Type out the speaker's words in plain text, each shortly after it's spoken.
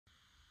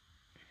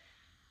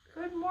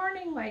Good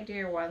morning, my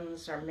dear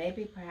ones, or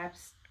maybe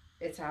perhaps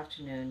it's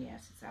afternoon.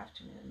 Yes, it's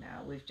afternoon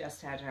now. We've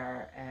just had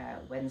our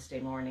Wednesday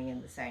morning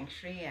in the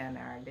sanctuary and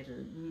our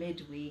little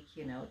midweek,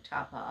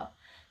 top up.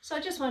 So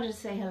I just wanted to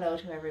say hello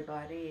to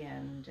everybody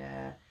and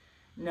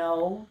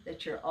know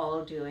that you're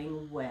all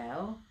doing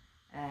well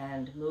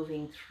and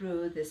moving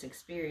through this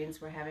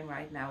experience we're having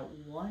right now,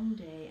 one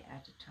day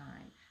at a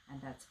time. And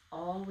that's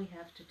all we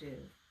have to do.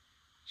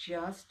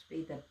 Just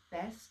be the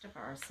best of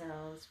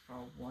ourselves for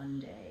one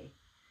day.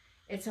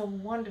 It's a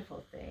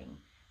wonderful thing.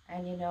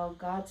 And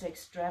God's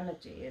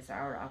extremity is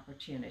our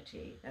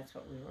opportunity. That's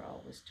what we were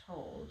always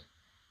told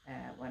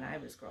when I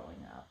was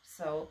growing up.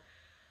 So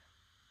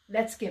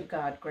let's give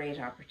God great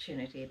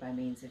opportunity by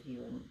means of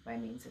you and by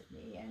means of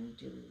me, and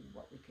do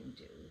what we can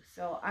do.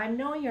 So I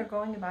know you're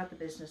going about the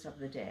business of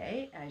the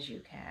day as you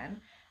can.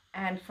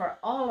 And for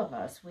all of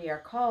us, we are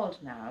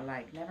called now,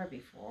 like never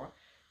before,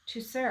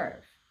 to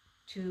serve,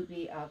 to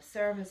be of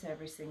service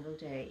every single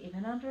day,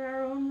 even under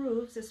our own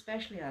roofs,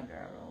 especially under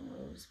our own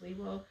roofs. We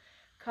will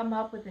come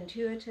up with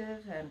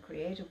intuitive and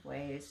creative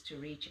ways to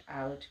reach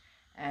out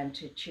and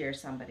to cheer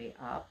somebody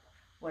up,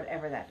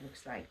 whatever that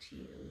looks like to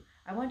you.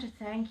 I want to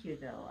thank you,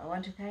 though. I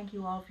want to thank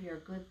you all for your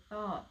good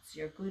thoughts,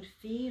 your good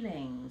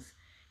feelings,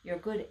 your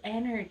good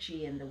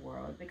energy in the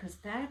world, because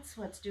that's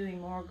what's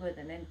doing more good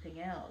than anything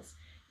else.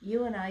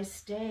 You and I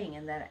staying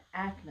in that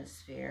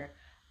atmosphere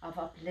of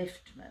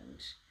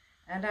upliftment.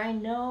 And I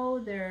know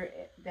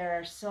there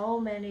are so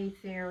many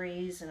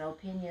theories and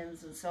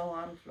opinions and so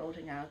on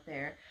floating out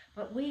there,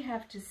 but we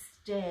have to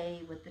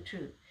stay with the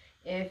truth.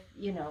 If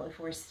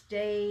we're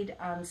stayed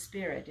on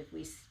spirit, if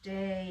we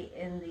stay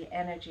in the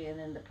energy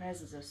and in the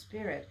presence of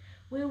spirit,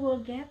 we will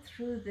get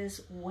through this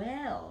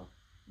well.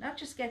 Not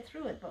just get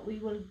through it, but we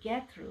will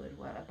get through it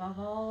well. Above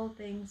all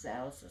things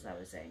else, as I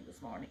was saying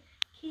this morning,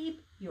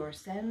 keep your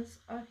sense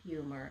of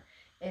humor.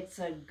 It's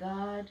a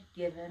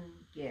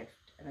God-given gift.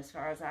 And as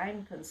far as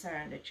I'm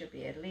concerned, it should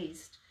be at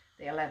least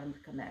the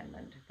 11th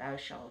commandment, thou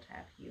shalt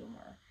have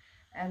humor.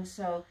 And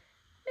so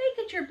make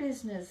it your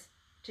business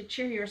to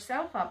cheer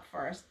yourself up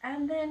first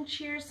and then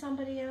cheer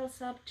somebody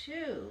else up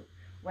too.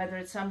 Whether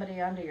it's somebody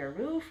under your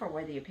roof or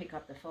whether you pick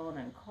up the phone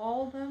and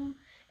call them.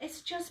 It's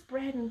just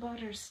bread and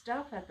butter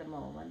stuff at the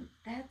moment.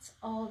 That's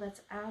all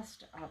that's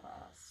asked of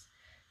us.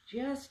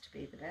 Just to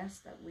be the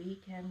best that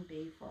we can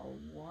be for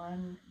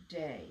one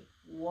day.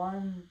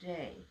 One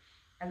day.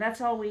 And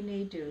that's all we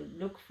need to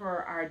look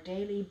for, our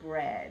daily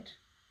bread.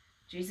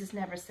 Jesus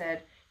never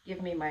said,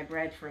 give me my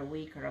bread for a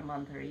week or a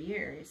month or a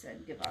year. He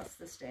said, give us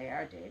this day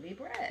our daily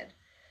bread.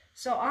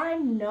 So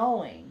I'm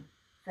knowing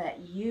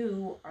that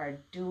you are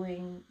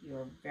doing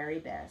your very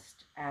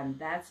best. And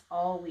that's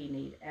all we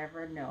need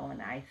ever know. And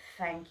I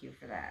thank you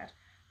for that.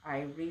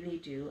 I really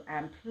do.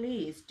 And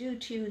please do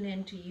tune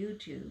into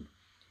YouTube.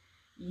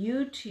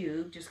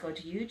 YouTube, just go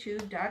to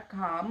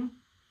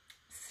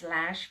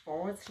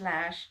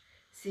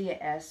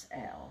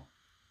youtube.com//CSL.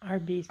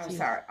 RBCSL. Oh,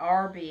 sorry,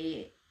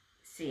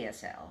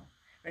 RBCSL.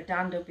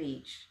 Redondo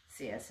Beach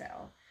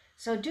CSL.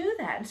 So do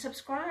that and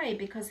subscribe,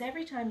 because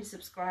every time you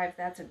subscribe,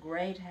 that's a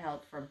great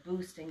help for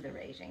boosting the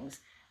ratings.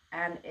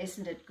 And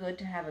isn't it good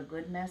to have a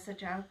good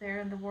message out there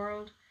in the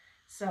world?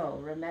 So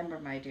remember,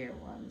 my dear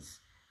ones,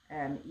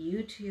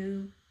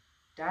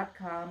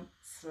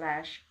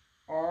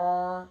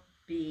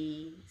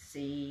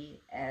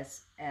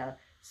 youtube.com/RBCSL.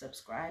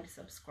 Subscribe,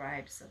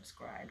 subscribe,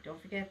 subscribe.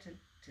 Don't forget to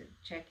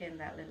check in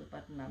that little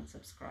button on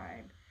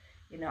subscribe.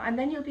 And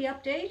then you'll be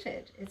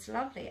updated. It's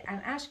lovely.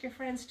 And ask your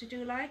friends to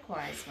do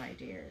likewise, my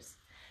dears.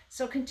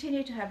 So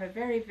continue to have a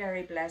very,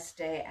 very blessed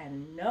day,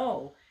 and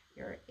know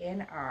you're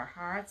in our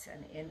hearts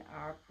and in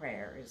our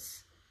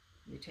prayers.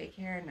 You take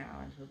care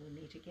now until we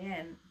meet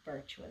again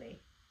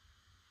virtually.